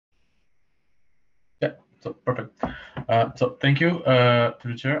So perfect. So thank you to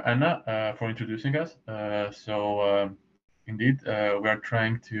the chair, Anna, for introducing us. Indeed, we are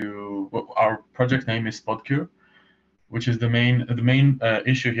trying to. Well, our project name is Spotcure, which is the main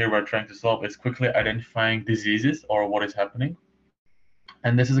issue here we're trying to solve is quickly identifying diseases or what is happening.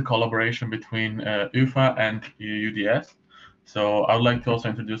 And this is a collaboration between UFA and UDS. So I would like to also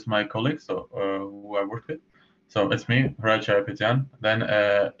introduce my colleagues, who I work with. So it's me, Raja Petian. Then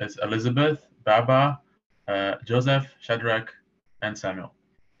it's Elizabeth, Baba, Joseph, Shadrach, and Samuel.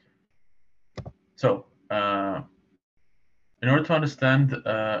 So in order to understand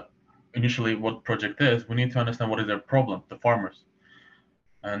initially what project is, we need to understand what is their problem, the farmers.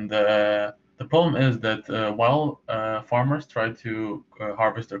 And the problem is that while farmers try to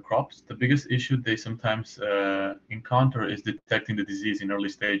harvest their crops, the biggest issue they sometimes encounter is detecting the disease in early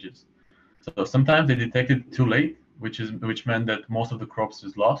stages. So sometimes they detect it too late, which meant that most of the crops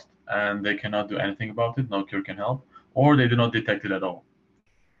is lost and they cannot do anything about it. No cure can help, or they do not detect it at all.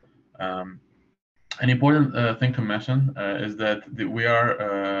 An important thing to mention is that we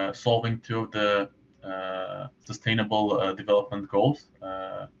are solving two of the sustainable development goals,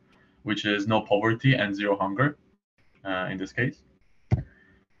 which is no poverty and zero hunger in this case.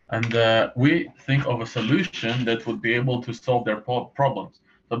 And we think of a solution that would be able to solve their problems.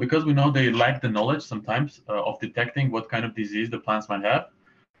 So because we know they lack the knowledge sometimes of detecting what kind of disease the plants might have,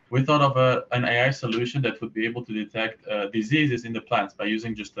 we thought of an AI solution that would be able to detect diseases in the plants by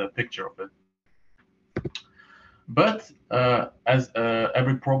using just a picture of it. But as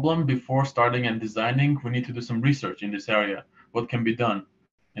every problem, before starting and designing, we need to do some research in this area. What can be done?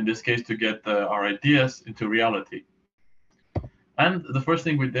 In this case, to get our ideas into reality. And the first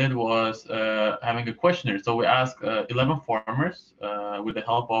thing we did was having a questionnaire. So we asked 11 farmers with the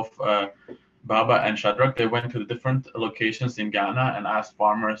help of Baba and Shadrach. They went to the different locations in Ghana and asked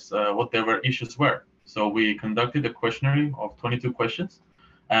farmers what their issues were. So we conducted a questionnaire of 22 questions,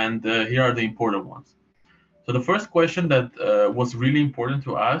 and here are the important ones. So the first question that was really important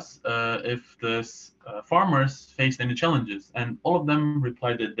to us, if the farmers faced any challenges, and all of them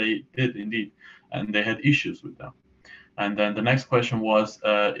replied that they did indeed, and they had issues with them. And then the next question was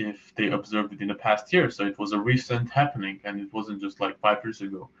if they observed it in the past year. So it was a recent happening, and it wasn't just like 5 years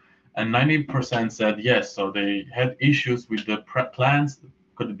ago. And 90% said yes. So they had issues with the plants,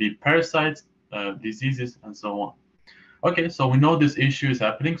 could be parasites, diseases, and so on. Okay, so we know this issue is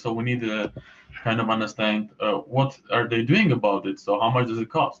happening, so we need to kind of understand what are they doing about it. So how much does it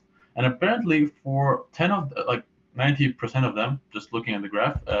cost? And apparently, for 10 of like 90% of them, just looking at the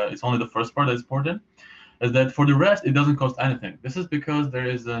graph, it's only the first part that's important. Is that for the rest, it doesn't cost anything. This is because there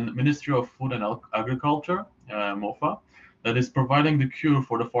is a Ministry of Food and Agriculture, MOFA, that is providing the cure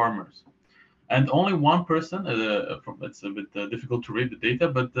for the farmers. And only one person, it's a bit difficult to read the data,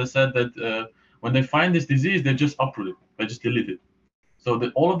 but they said that when they find this disease, they just uproot it, they just delete it. So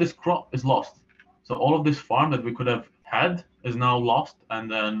all of this crop is lost. So all of this farm that we could have had is now lost,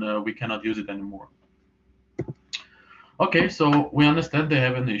 and then we cannot use it anymore. Okay, so we understand they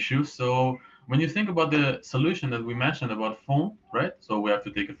have an issue. So when you think about the solution that we mentioned about phone, right? So we have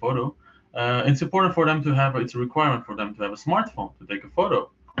to take a photo. It's important for them to have, it's a requirement for them to have a smartphone to take a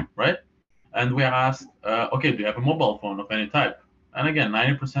photo, right? And we asked, okay, do you have a mobile phone of any type? And again,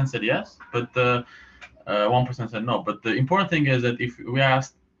 90% said yes, but 1% said no. But the important thing is that if we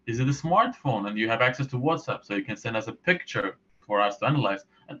asked, is it a smartphone and you have access to WhatsApp, so you can send us a picture for us to analyze,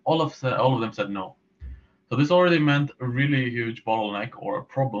 and all of them said no. So this already meant a really huge bottleneck or a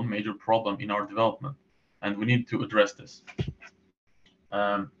problem, major problem in our development, and we need to address this.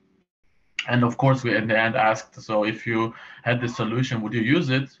 And of course, we in the end asked, so if you had this solution, would you use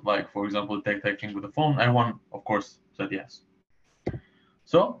it? Like, for example, detecting with the phone. Everyone, of course, said yes.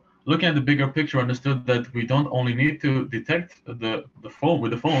 So looking at the bigger picture, understood that we don't only need to detect the phone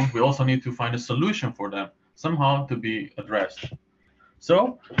with the phone, we also need to find a solution for them, somehow to be addressed.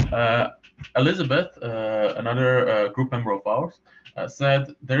 So Elizabeth, another group member of ours,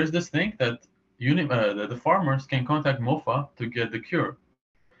 said there is this thing that the farmers can contact MOFA to get the cure.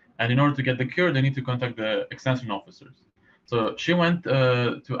 And in order to get the cure, they need to contact the extension officers. So she went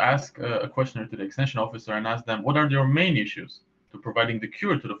to ask a questionnaire to the extension officer and asked them, what are their main issues to providing the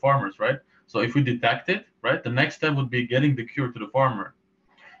cure to the farmers, right? So if we detect it, right, the next step would be getting the cure to the farmer.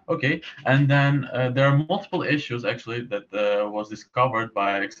 Okay, and then there are multiple issues actually that was discovered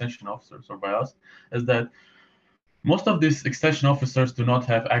by extension officers or by us, is that most of these extension officers do not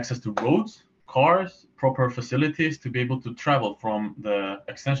have access to roads, cars, proper facilities to be able to travel from the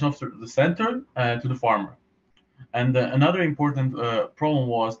extension officer, the center, to the farmer. And another important problem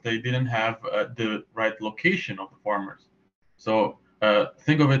was they didn't have the right location of the farmers. So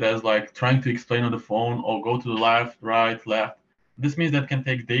think of it as like trying to explain on the phone or go to the left, right, left. This means that can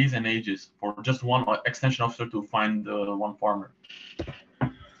take days and ages for just one extension officer to find one farmer.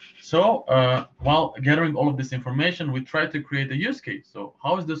 So while gathering all of this information, we try to create a use case. So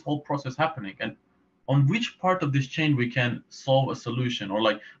how is this whole process happening? And on which part of this chain we can solve a solution, or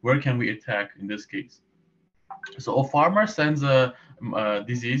like where can we attack in this case? So a farmer sends a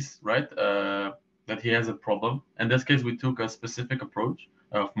disease, right? That he has a problem. In this case, we took a specific approach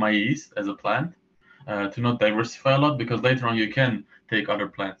of maize as a plant to not diversify a lot, because later on you can take other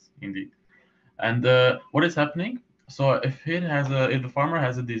plants indeed. And what is happening? So if the farmer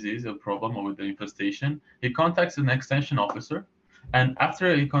has a disease, a problem with the infestation, he contacts an extension officer, and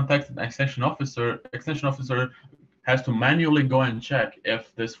after he contacts an extension officer has to manually go and check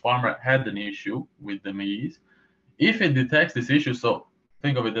if this farmer had an issue with the maize. If it detects this issue, so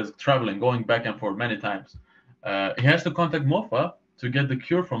think of it as traveling, going back and forth many times, he has to contact MOFA to get the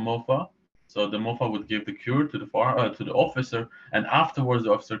cure from MOFA. So the MOFA would give the cure to the officer, and afterwards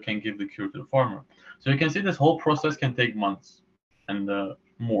the officer can give the cure to the farmer. So you can see this whole process can take months and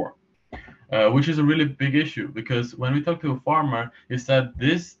more, which is a really big issue, because when we talk to a farmer, he said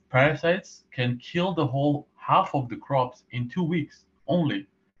these parasites can kill the whole half of the crops in 2 weeks only.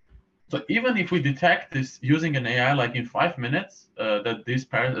 So even if we detect this using an AI, like in 5 minutes, that this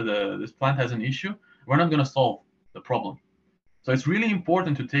plant has an issue, we're not going to solve the problem. So it's really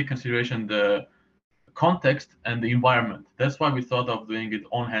important to take consideration the context and the environment. That's why we thought of doing it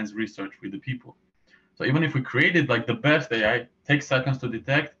on-hands research with the people. So even if we created like the best AI, takes seconds to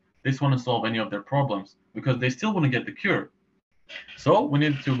detect, this won't solve any of their problems, because they still want to get the cure. So we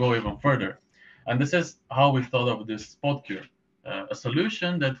need to go even further. And this is how we thought of this Spotcure. A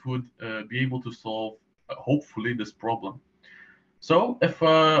solution that would be able to solve, hopefully, this problem. So if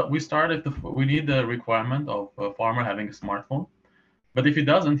we need the requirement of a farmer having a smartphone, but if he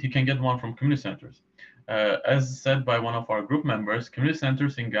doesn't, he can get one from community centers. As said by one of our group members, community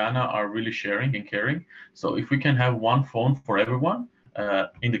centers in Ghana are really sharing and caring. So if we can have one phone for everyone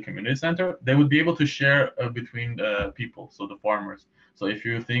in the community center, they would be able to share between people, so the farmers. So if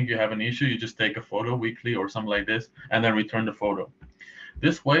you think you have an issue, you just take a photo weekly or something like this, and then return the photo.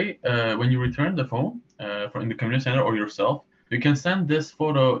 This way, when you return the phone in the community center or yourself, you can send this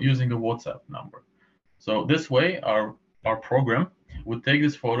photo using a WhatsApp number. So this way, our program would take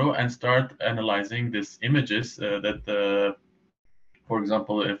this photo and start analyzing these images for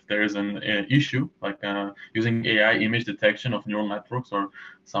example, if there is an issue, like using AI image detection of neural networks or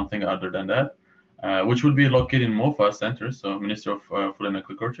something other than that, which would be located in MOFA centers, so Ministry of Food and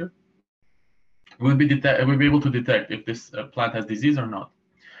Agriculture, we'll be able to detect if this plant has disease or not.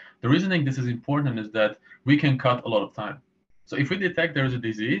 The reasoning this is important is that we can cut a lot of time. So if we detect there is a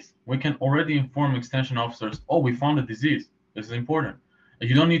disease, we can already inform extension officers, oh, we found a disease. This is important.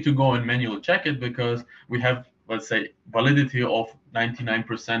 You don't need to go and manually check it, because we have, let's say, validity of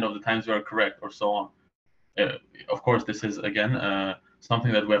 99% of the times we are correct, or so on. Of course, this is, again,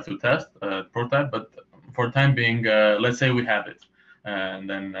 something that we have to test, prototype, but for the time being, let's say we have it, and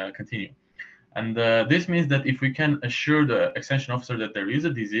then continue. And this means that if we can assure the extension officer that there is a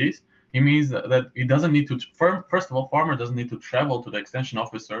disease, it means that he doesn't need to, first of all, farmer doesn't need to travel to the extension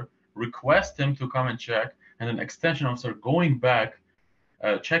officer, request him to come and check, and then extension officer going back,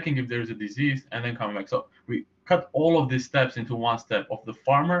 checking if there is a disease, and then coming back. So we cut all of these steps into one step of the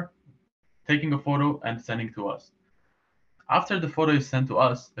farmer taking a photo and sending to us. After the photo is sent to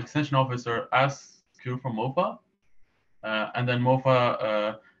us, the extension officer asks cure from MOFA, and then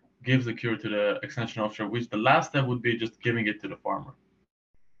MOFA gives the cure to the extension officer, which the last step would be just giving it to the farmer.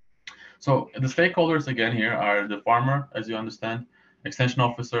 So the stakeholders again here are the farmer, as you understand, extension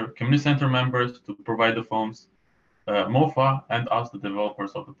officer, community center members to provide the phones, MOFA, and us, the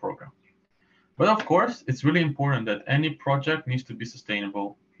developers of the program. But of course, it's really important that any project needs to be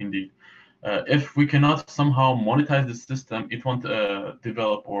sustainable indeed. If we cannot somehow monetize the system, it won't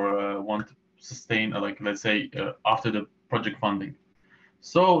develop or won't sustain, like let's say, after the project funding.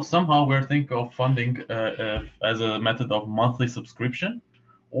 So somehow we're thinking of funding as a method of monthly subscription,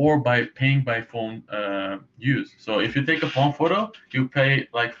 or by paying by phone use. So if you take a phone photo, you pay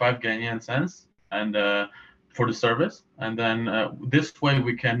like 5 Ghanaian cents and for the service, and then this way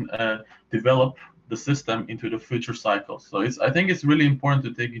we can develop the system into the future cycles. So I think it's really important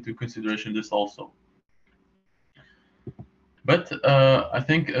to take into consideration this also. But I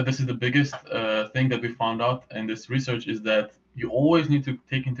think this is the biggest thing that we found out in this research, is that you always need to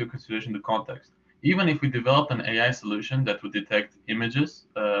take into consideration the context. Even if we developed an AI solution that would detect images,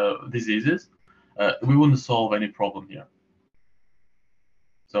 diseases, we wouldn't solve any problem here.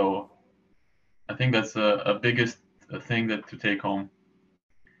 So I think that's a biggest thing that to take home.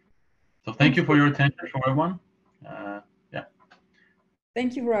 So thank you for your attention, everyone. Yeah.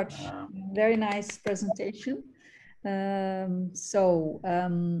 Thank you, Raj. Very nice presentation. Are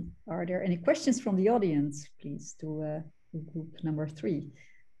there any questions from the audience, please, to group number 3,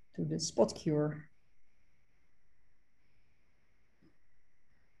 to the Spotcure?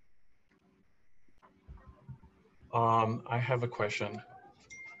 I have a question.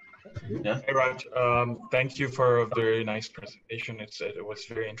 Yeah. Hey, Raj, thank you for a very nice presentation. It was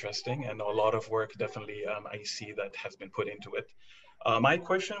very interesting, and a lot of work definitely I see that has been put into it. My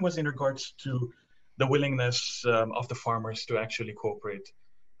question was in regards to the willingness of the farmers to actually cooperate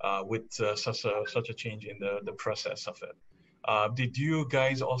with such a change in the process of it. Did you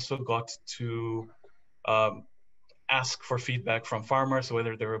guys also got to ask for feedback from farmers,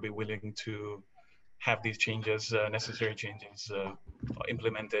 whether they will be willing to have these changes, necessary changes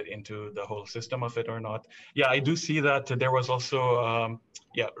implemented into the whole system of it or not? Yeah, I do see that there was also,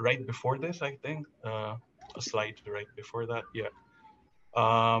 yeah, right before this, I think, a slide right before that, yeah.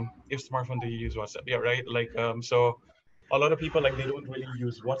 If smartphone, do you use WhatsApp? Yeah, right, like, so a lot of people, like, they don't really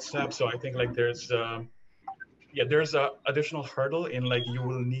use WhatsApp, so I think, like, there's, yeah, there's a additional hurdle in, like, you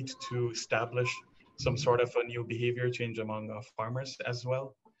will need to establish some sort of a new behavior change among farmers as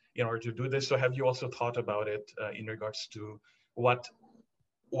well in order to do this. So have you also thought about it in regards to what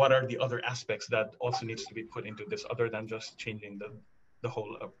are the other aspects that also needs to be put into this other than just changing the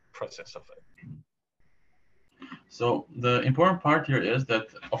whole process of it? So the important part here is that,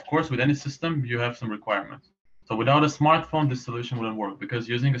 of course, with any system, you have some requirements. So without a smartphone, this solution wouldn't work, because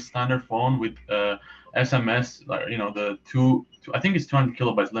using a standard phone with SMS, like, you know, I think it's 200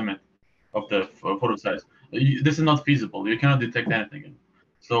 kilobytes limit of the photo size. This is not feasible. You cannot detect anything.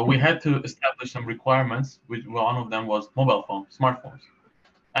 So we had to establish some requirements, which one of them was mobile phones, smartphones.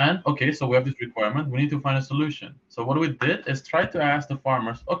 And okay, so we have this requirement. We need to find a solution. So what we did is try to ask the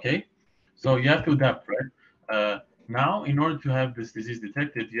farmers, okay, so you have to adapt, right? Now, in order to have this disease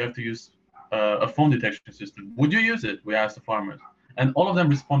detected, you have to use a phone detection system. Would you use it? We asked the farmers. And all of them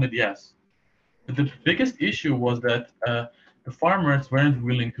responded yes. But the biggest issue was that the farmers weren't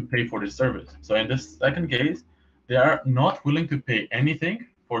willing to pay for this service. So in this second case, they are not willing to pay anything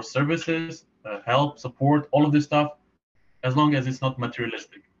for services, help, support, all of this stuff, as long as it's not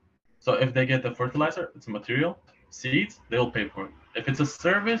materialistic. So if they get the fertilizer, it's a material, seeds, they'll pay for it. If it's a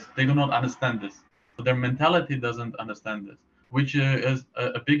service, they do not understand this. So their mentality doesn't understand this, which is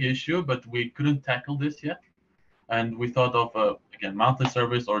a big issue, but we couldn't tackle this yet. And we thought of, again, monthly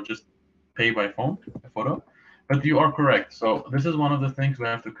service or just pay by phone, by photo. But you are correct. So this is one of the things we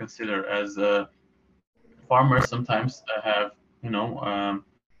have to consider, as farmers sometimes have, you know,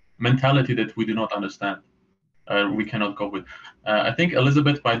 mentality that we do not understand. We cannot go with. I think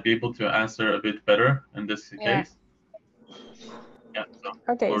Elizabeth might be able to answer a bit better in this case. Yeah. So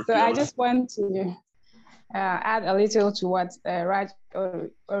okay, so I just want to add a little to what Raj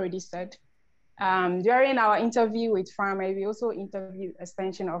already said. During our interview with farmers, we also interviewed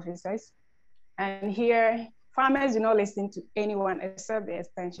extension officers. And here, farmers do not listen to anyone except the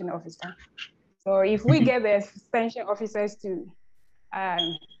extension officer. So if we get the extension officers to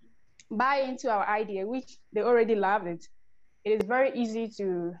buy into our idea, which they already love it, it is very easy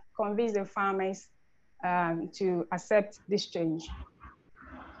to convince the farmers to accept this change.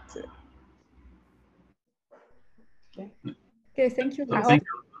 So, okay, thank you. Thank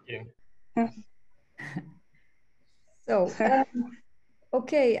you. So,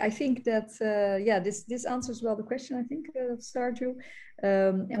 okay, I think that, yeah, this answers well the question, I think, Sergio.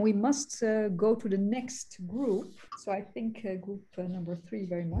 And we must go to the next group. So I think group number 3,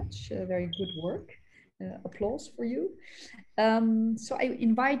 very much, very good work. Applause for you. So I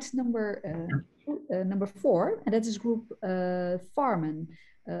invite number 4, and that is group Farmen,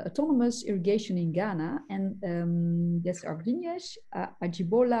 Autonomous Irrigation in Ghana. And that's Arvinesh,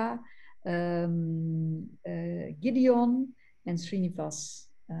 Ajibola, Gideon, and Srinivas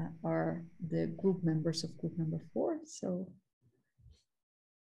are the group members of group number 4. So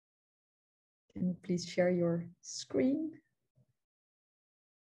can you please share your screen?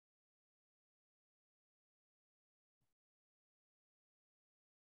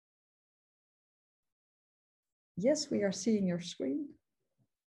 Yes, we are seeing your screen.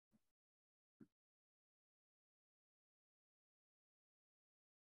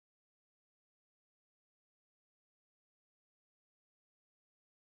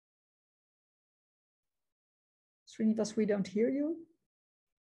 Srinivas, we don't hear you.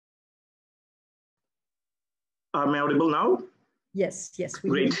 Am I audible now? Yes, yes.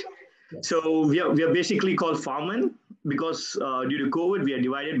 Great. Yes. So we are basically called Farmen because due to COVID, we are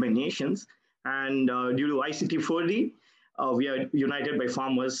divided by nations. And due to ICT4D, we are united by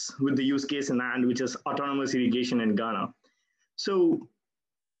farmers with the use case in hand, which is autonomous irrigation in Ghana. So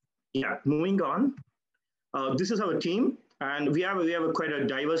yeah, moving on. This is our team, and we have quite a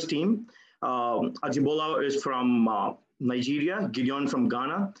diverse team. Ajibola is from Nigeria, Gideon from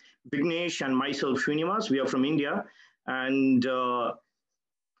Ghana, Vignesh and myself, Srinivas, we are from India. And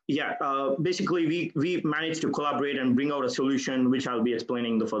basically we managed to collaborate and bring out a solution, which I'll be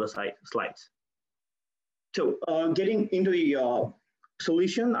explaining in the further slides. So getting into the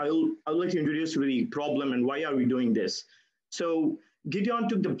solution, I'll like to introduce the problem and why are we doing this. So Gideon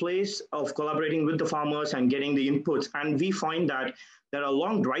took the place of collaborating with the farmers and getting the inputs. And we find that there are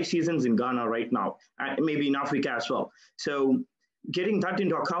long dry seasons in Ghana right now, and maybe in Africa as well. So getting that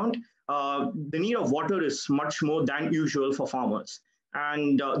into account, the need of water is much more than usual for farmers.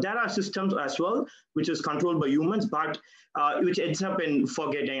 And there are systems as well, which is controlled by humans, but which ends up in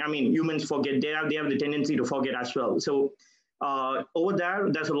forgetting. I mean, humans forget, they have the tendency to forget as well. So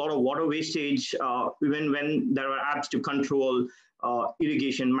over there's a lot of water wastage, even when there are apps to control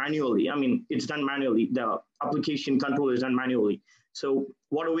irrigation manually. I mean, it's done manually. The application control is done manually. So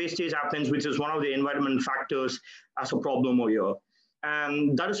water wastage happens, which is one of the environment factors as a problem over here.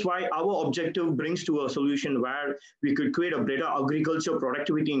 And that is why our objective brings to a solution where we could create a better agriculture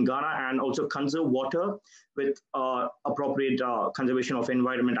productivity in Ghana and also conserve water with appropriate conservation of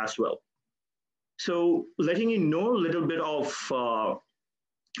environment as well. So letting you know a little bit of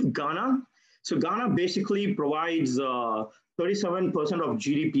Ghana. So Ghana basically provides 37% of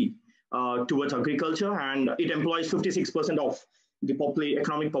GDP towards agriculture, and it employs 56% of the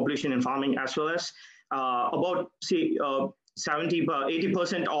economic population in farming, as well as about, say,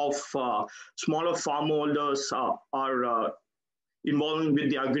 80% of smaller farmholders are involved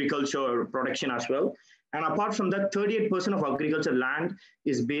with the agriculture production as well. And apart from that, 38% of agriculture land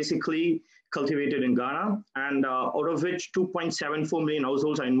is basically cultivated in Ghana, and out of which 2.74 million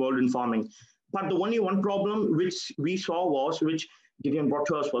households are involved in farming. But the only one problem which we saw was, which Gideon brought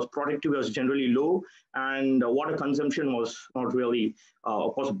to us, was productivity was generally low, and water consumption was not really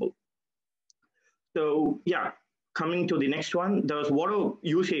possible. So yeah, coming to the next one, there was water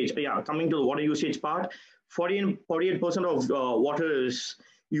usage. Yeah, coming to the water usage part, 48% of water is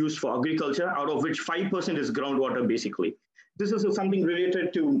used for agriculture, out of which 5% is groundwater, basically. This is something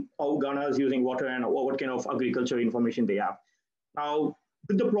related to how Ghana is using water and what kind of agriculture information they have. Now,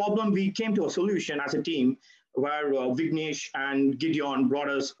 with the problem, we came to a solution as a team where Vignesh and Gideon brought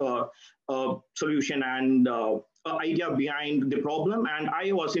us a solution and an idea behind the problem. And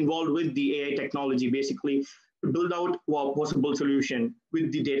I was involved with the AI technology, basically, to build out a possible solution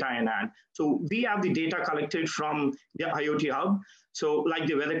with the data in hand. So we have the data collected from the IoT hub. So like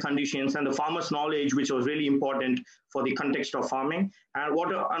the weather conditions and the farmer's knowledge, which was really important for the context of farming, and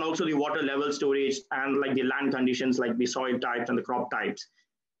water, and also the water level storage, and like the land conditions, like the soil types and the crop types.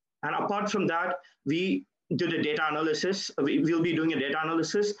 And apart from that, we did a data analysis. We'll be doing a data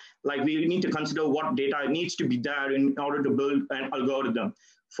analysis. Like, we need to consider what data needs to be there in order to build an algorithm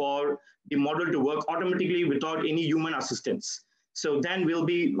for the model to work automatically without any human assistance. So then we'll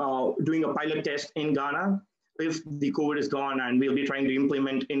be doing a pilot test in Ghana if the COVID is gone, and we'll be trying to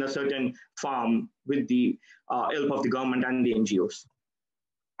implement in a certain farm with the help of the government and the NGOs.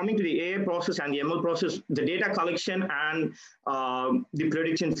 Coming to the AI process and the ML process, the data collection and the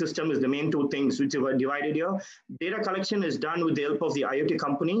prediction system is the main two things which were divided here. Data collection is done with the help of the IoT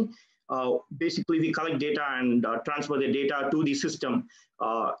company. Basically, we collect data and transfer the data to the system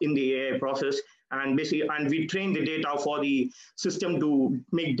in the AI process, and we train the data for the system to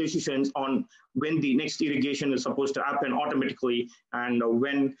make decisions on when the next irrigation is supposed to happen automatically, and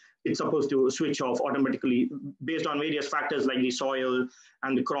when it's supposed to switch off automatically based on various factors like the soil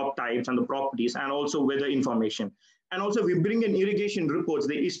and the crop types and the properties, and also weather information. And also we bring in irrigation reports,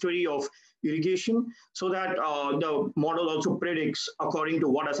 the history of irrigation, so that the model also predicts according to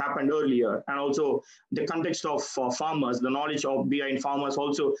what has happened earlier, and also the context of farmers, the knowledge of behind farmers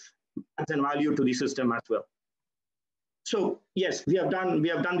also adds a value to the system as well. So yes, we have done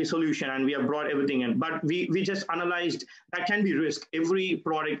the solution and we have brought everything in, but we just analyzed that can be risk. Every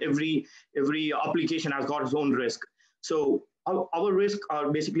product, every application has got its own risk. So our risks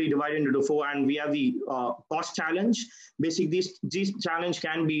are basically divided into four, and we have the cost challenge. Basically, this challenge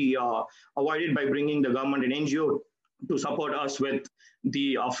can be avoided by bringing the government and NGO to support us with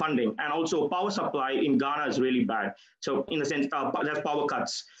the funding. And also power supply in Ghana is really bad. So in the sense, there's power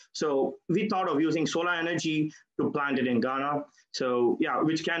cuts. So we thought of using solar energy to plant it in Ghana. So yeah,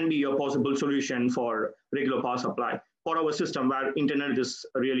 which can be a possible solution for regular power supply for our system where internet is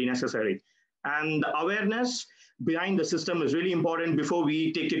really necessary. And the awareness, behind the system is really important before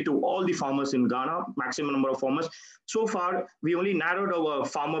we take it to all the farmers in Ghana, maximum number of farmers. So far, we only narrowed our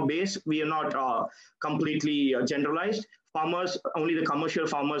farmer base. We are not completely generalized. Farmers, only the commercial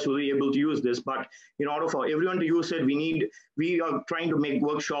farmers will be able to use this. But in order for everyone to use it, we are trying to make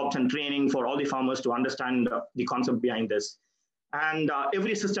workshops and training for all the farmers to understand the concept behind this. And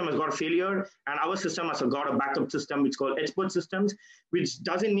every system has got a failure, and our system has got a backup system, which is called expert systems, which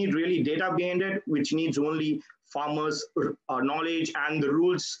doesn't need really data behind it, which needs only farmers' knowledge and the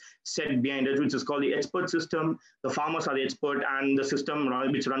rules set behind it, which is called the expert system. The farmers are the expert, and the system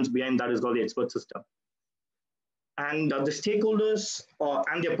which runs behind that is called the expert system. And the stakeholders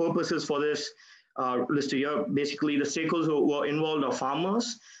and their purposes for this list here, basically the stakeholders who were involved are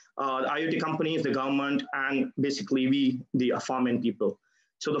farmers, IoT companies, the government, and basically we, the farming people.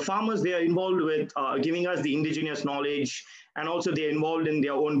 So the farmers, they are involved with giving us the indigenous knowledge, and also they're involved in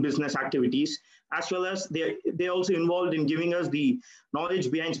their own business activities, as well as they're also involved in giving us the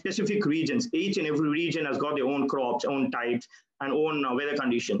knowledge behind specific regions. Each and every region has got their own crops, own types, and own weather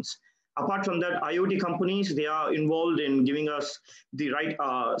conditions. Apart from that, IoT companies, they are involved in giving us the right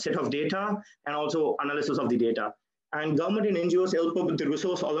set of data and also analysis of the data. And government and NGOs help up with the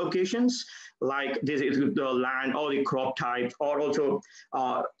resource allocations, like the land or the crop types, or also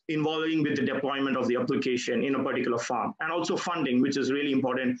involving with the deployment of the application in a particular farm, and also funding, which is really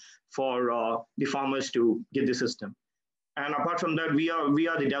important for the farmers to get the system. And apart from that, we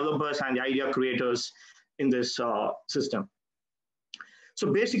are the developers and the idea creators in this system.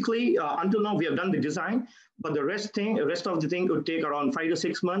 So basically, until now, we have done the design, but the rest of the thing would take around 5 to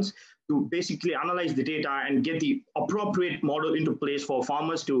 6 months to basically analyze the data and get the appropriate model into place for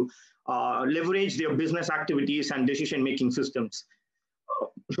farmers to leverage their business activities and decision-making systems.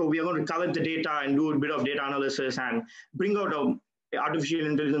 So we are going to collect the data and do a bit of data analysis and bring out an artificial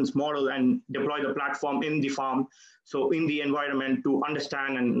intelligence model and deploy the platform in the farm, so in the environment, to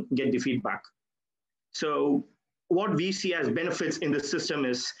understand and get the feedback. So what we see as benefits in the system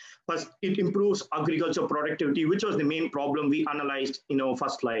is, first, it improves agriculture productivity, which was the main problem we analyzed in our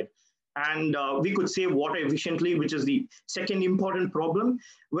first slide. And we could save water efficiently, which is the second important problem.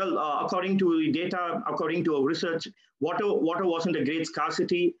 Well, according to the data, according to our research, water wasn't a great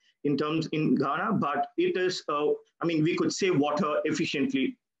scarcity in Ghana, but it is, we could save water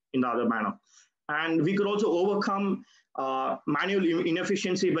efficiently in the other manner. And we could also overcome manual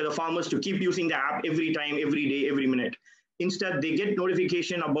inefficiency by the farmers to keep using the app every time, every day, every minute. Instead, they get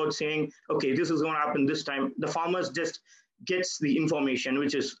notification about saying, okay, this is going to happen this time. The farmers just gets the information,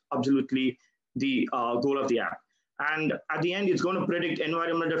 which is absolutely the goal of the app. And at the end, it's going to predict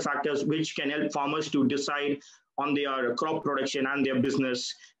environmental factors, which can help farmers to decide on their crop production and their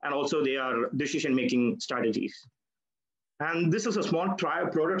business, and also their decision-making strategies. And this is a small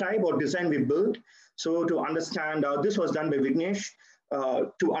prototype or design we built. So to understand, this was done by Vignesh,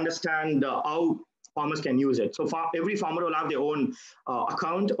 to understand how farmers can use it. So every farmer will have their own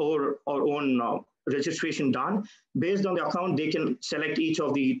account or own registration done. Based on the account, they can select each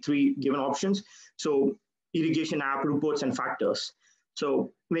of the 3 given options. So irrigation app, reports, and factors.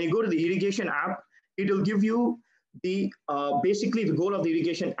 So when you go to the irrigation app, it will give you the, basically the goal of the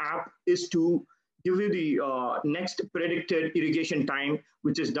irrigation app is to give you the next predicted irrigation time,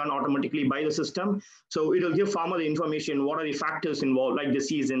 which is done automatically by the system. So it will give farmer the information, what are the factors involved, like the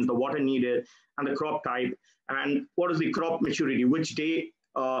seasons, the water needed, and the crop type, and what is the crop maturity, which day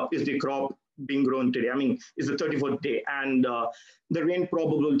is the crop being grown today. Is the 34th day, and the rain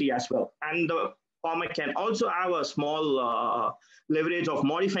probability as well. And the farmer can also have a small leverage of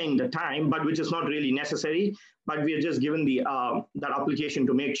modifying the time, but which is not really necessary. But we are just given the that application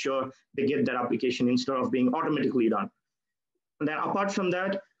to make sure they get that application instead of being automatically done. And then apart from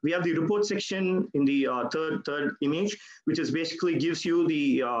that, we have the report section in the third image, which is basically gives you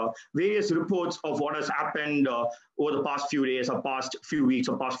the various reports of what has happened over the past few days, or past few weeks,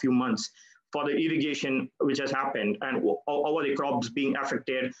 or past few months for the irrigation which has happened, and how are the crops being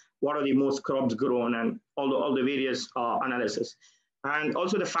affected, what are the most crops grown, and all the various analysis. And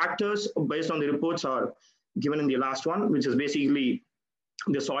also the factors based on the reports are given in the last one, which is basically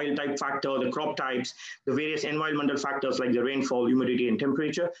the soil type factor, the crop types, the various environmental factors like the rainfall, humidity, and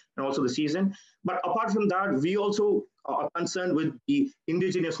temperature, and also the season. But apart from that, we also are concerned with the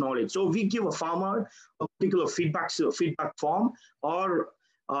indigenous knowledge. So we give a farmer a particular feedback form, or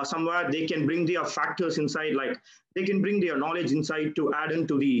somewhere they can bring their factors inside, like they can bring their knowledge inside to add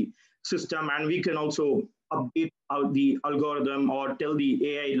into the system, and we can also update the algorithm or tell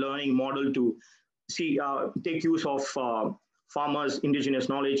the AI learning model to take use of farmers' indigenous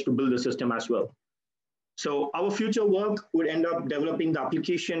knowledge to build the system as well. So our future work would end up developing the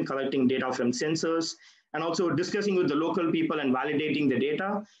application, collecting data from sensors, and also discussing with the local people and validating the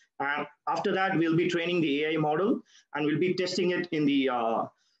data. And after that, we'll be training the AI model, and we'll be testing it in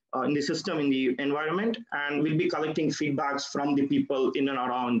the system, in the environment, and we'll be collecting feedbacks from the people in and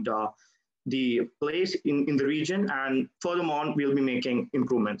around the place in the region. And furthermore, we'll be making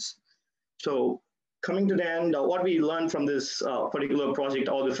improvements. So coming to the end, what we learned from this particular project,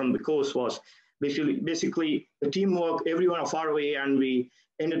 or from the course, was basically the teamwork, everyone far away, and we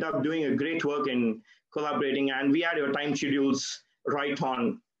ended up doing a great work in collaborating, and we had our time schedules right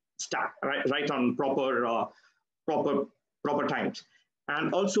on proper times.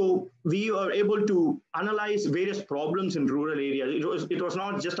 And also we were able to analyze various problems in rural areas. It was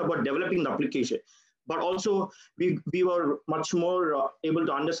not just about developing the application, but also we were much more able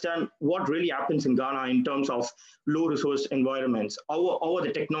to understand what really happens in Ghana in terms of low resource environments. How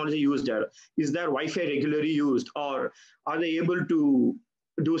the technology used there? Is there Wi-Fi regularly used, or are they able to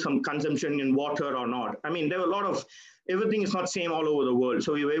do some consumption in water or not? I mean, there were a lot of, everything is not same all over the world.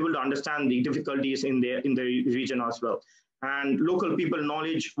 So we were able to understand the difficulties in the region as well. And local people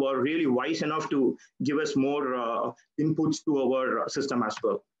knowledge were really wise enough to give us more inputs to our system as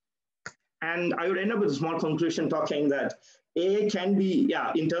well. And I would end up with a small conclusion talking that AI can be,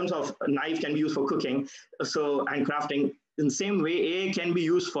 in terms of knife can be used for cooking, and crafting. In the same way, AI can be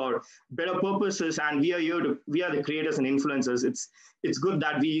used for better purposes, and we are the creators and influencers. It's good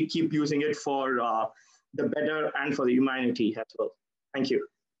that we keep using it for the better and for the humanity as well. Thank you.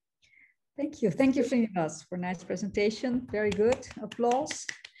 Thank you. Thank you, Srinivas, for a nice presentation. Very good. Applause.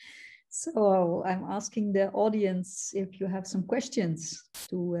 So I'm asking the audience if you have some questions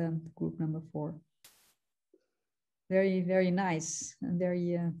to group number 4. Very, very nice and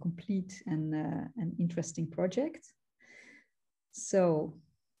very complete and an interesting project. So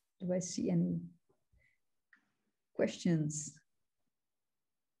do I see any questions?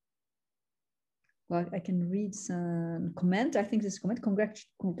 Well, I can read some comment. I think this comment.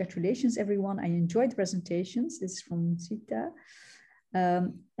 Congratulations, everyone. I enjoyed the presentations. This is from Sita.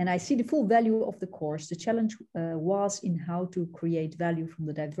 And I see the full value of the course. The challenge was in how to create value from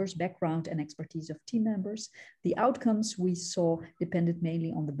the diverse background and expertise of team members. The outcomes we saw depended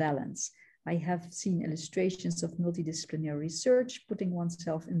mainly on the balance. I have seen illustrations of multidisciplinary research, putting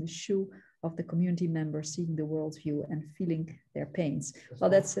oneself in the shoe of the community members, seeing the worldview and feeling their pains. Well,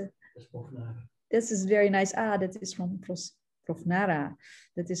 this is very nice. That is from Prof. Nara.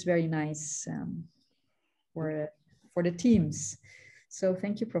 That is very nice for the teams. So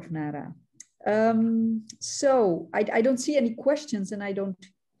thank you, Prof. Nara. So I don't see any questions, and I don't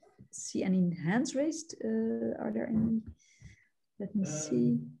see any hands raised. Are there any? Let me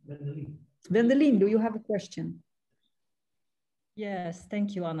see. Wendelin, do you have a question? Yes,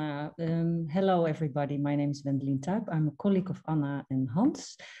 thank you, Anna. Hello, everybody. My name is Wendelin Tuip. I'm a colleague of Anna and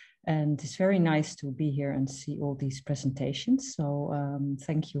Hans. And it's very nice to be here and see all these presentations. So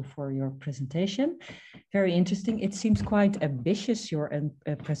thank you for your presentation. Very interesting. It seems quite ambitious, your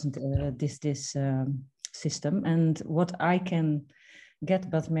this system. And what I can get,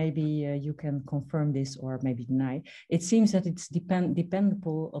 but maybe you can confirm this or maybe deny. It seems that it's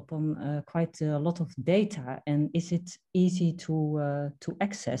dependable upon quite a lot of data. And is it easy to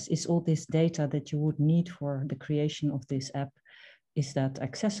access? Is all this data that you would need for the creation of this app, is that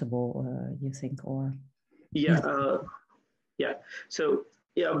accessible, you think, or? Yeah, So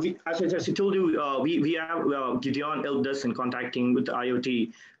yeah, as I told you, we have Gideon helped us in contacting with the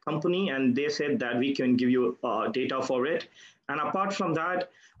IoT company, and they said that we can give you data for it. And apart from that,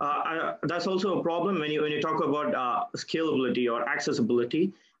 that's also a problem when you talk about scalability or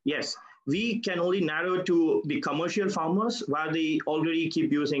accessibility. Yes, we can only narrow to the commercial farmers where they already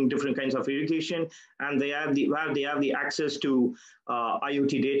keep using different kinds of irrigation, and where they have the access to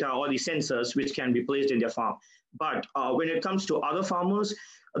IoT data or the sensors which can be placed in their farm. But when it comes to other farmers,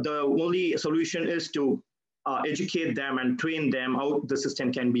 the only solution is to educate them and train them how the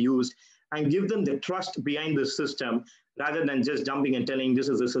system can be used and give them the trust behind the system rather than just jumping and telling this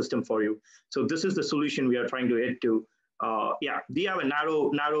is the system for you. So this is the solution we are trying to head to. We have a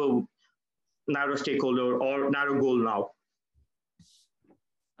narrow stakeholder or narrow goal now.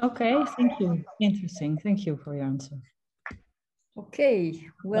 Okay, thank you. Interesting. Thank you for your answer. Okay,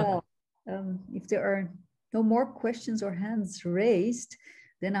 well, if there are no more questions or hands raised,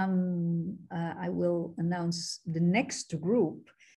 then I will announce the next group.